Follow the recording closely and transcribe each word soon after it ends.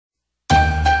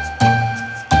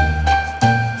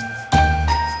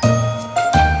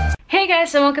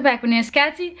guys and welcome back. My name is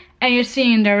Cathy and you're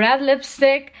seeing the red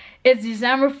lipstick. It's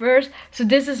December 1st, so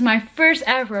this is my first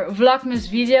ever Vlogmas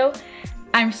video.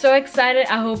 I'm so excited.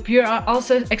 I hope you're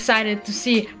also excited to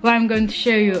see what I'm going to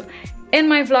show you in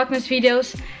my Vlogmas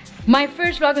videos. My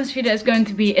first Vlogmas video is going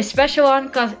to be a special one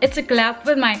because it's a collab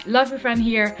with my lovely friend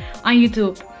here on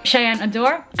YouTube, Cheyenne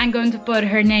Adore. I'm going to put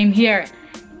her name here,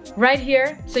 right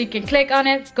here, so you can click on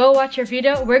it, go watch her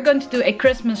video. We're going to do a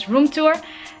Christmas room tour.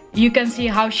 You can see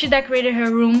how she decorated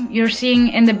her room. You're seeing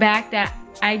in the back that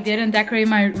I didn't decorate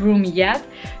my room yet,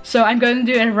 so I'm going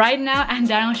to do it right now and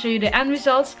then I'll show you the end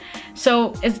results.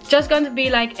 So it's just going to be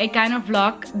like a kind of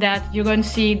vlog that you're going to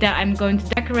see that I'm going to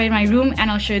decorate my room and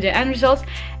I'll show you the end results.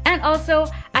 And also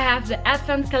I have the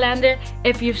advent calendar.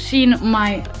 If you've seen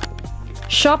my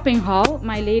shopping haul,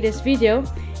 my latest video,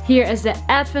 here is the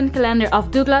advent calendar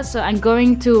of Douglas. So I'm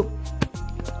going to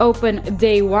open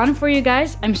day 1 for you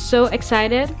guys. I'm so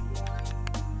excited.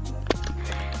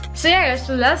 So yeah guys,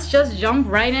 so let's just jump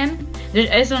right in.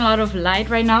 There isn't a lot of light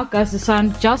right now because the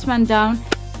sun just went down.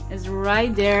 It's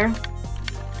right there.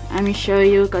 Let me show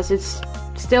you because it's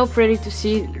still pretty to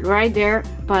see right there,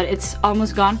 but it's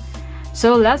almost gone.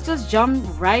 So let's just jump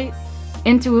right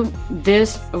into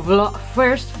this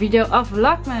first video of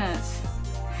Vlogmas.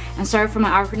 And sorry for my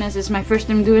awkwardness, it's my first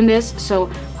time doing this, so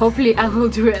hopefully I will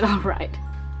do it alright.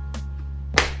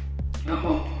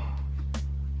 Oh.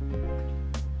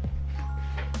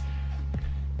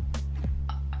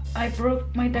 I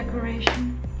broke my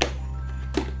decoration.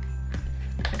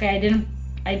 Okay,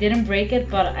 I didn't break it,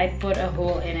 but I put a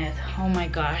hole in it. Oh my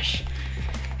gosh.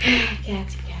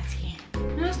 Cathy.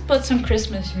 Let's put some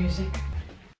Christmas music.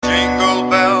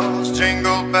 Jingle bells,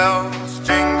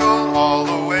 jingle all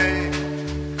the way.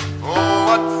 Oh,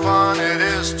 what fun it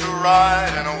is to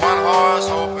ride in a one-horse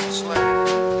open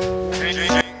sleigh.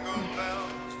 Jingle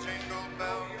bells, jingle.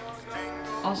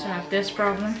 Also have this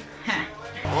problem.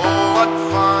 Oh, what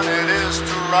fun it is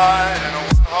to ride in a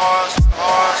horse.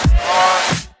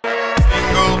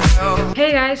 Jingle bells.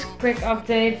 Hey guys, quick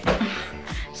update.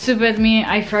 Stupid me,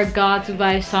 I forgot to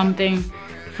buy something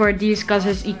for these because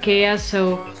it's IKEA,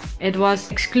 so it was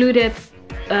excluded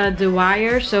the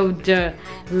wire, so the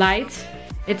light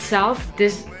itself.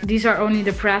 These are only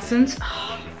the presents.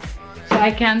 So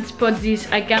I can't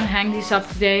hang these up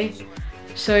today.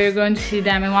 So you're going to see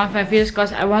them in one of my videos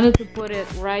because I wanted to put it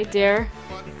right there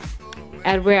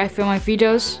at where I film my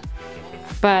videos,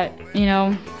 but you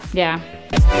know, yeah.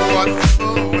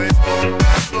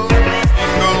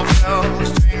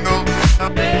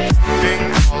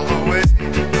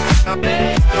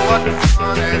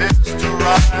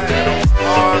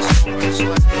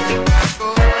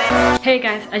 Hey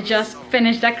guys, I just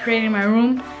finished decorating my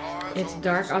room. It's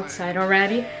dark outside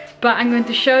already, but I'm going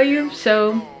to show you,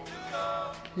 so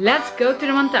let's go to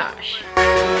the montage.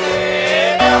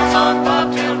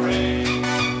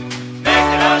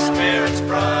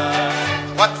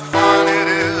 What fun it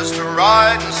is to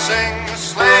ride and sing a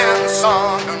sleighing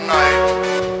song tonight.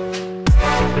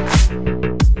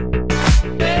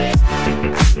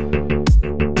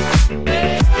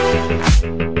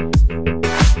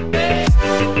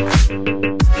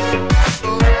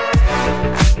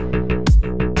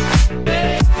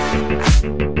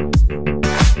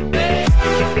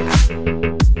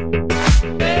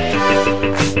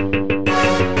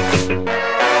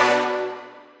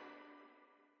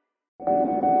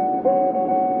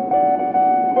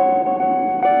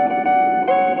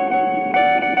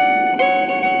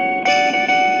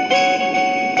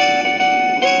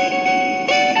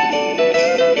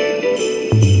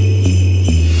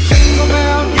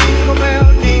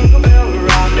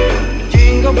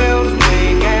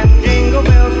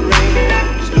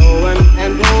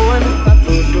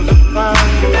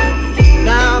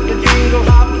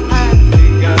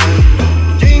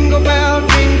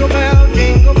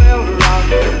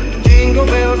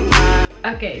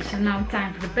 Okay, so now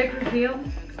time for the big reveal.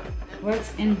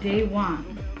 What's in day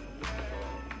 1?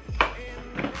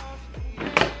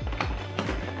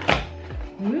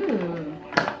 Ooh,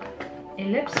 a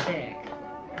lipstick.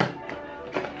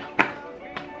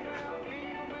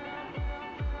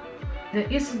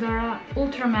 The Isadora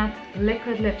Ultra Matte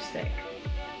Liquid Lipstick.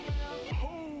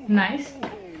 Nice.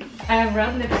 I have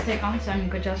red lipstick on, so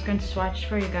I'm just going to swatch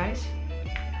for you guys.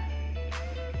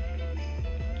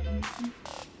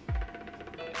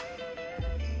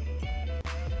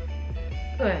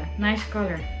 Good, nice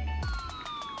color.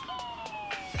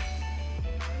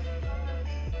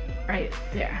 Right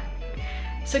there.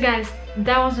 So guys,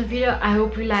 that was the video. I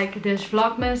hope you like this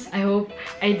Vlogmas. I hope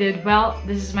I did well.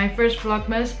 This is my first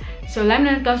Vlogmas, So let me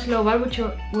know in the comments below what would you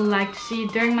like to see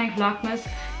during my Vlogmas.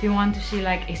 Do you want to see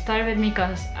like a study with me,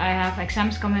 because I have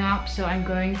exams coming up, so I'm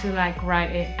going to like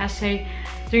write an essay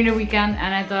during the weekend,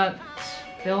 and I thought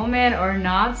film it or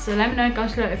not. So let me know in the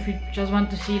comments below if you just want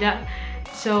to see that.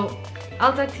 So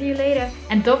I'll talk to you later,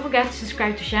 and don't forget to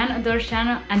subscribe to Shannon Adores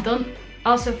channel, and don't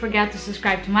also forget to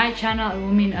subscribe to my channel. It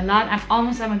will mean a lot. I'm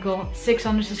almost at my goal,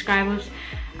 600 subscribers.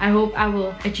 I hope I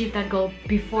will achieve that goal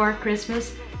before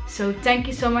Christmas. So thank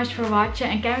you so much for watching,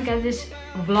 and can we get this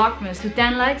Vlogmas to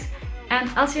 10 likes, and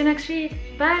I'll see you next week.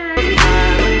 Bye!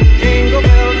 Jingle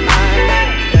bell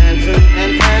time, dancing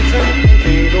and prancing,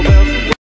 jingle bells.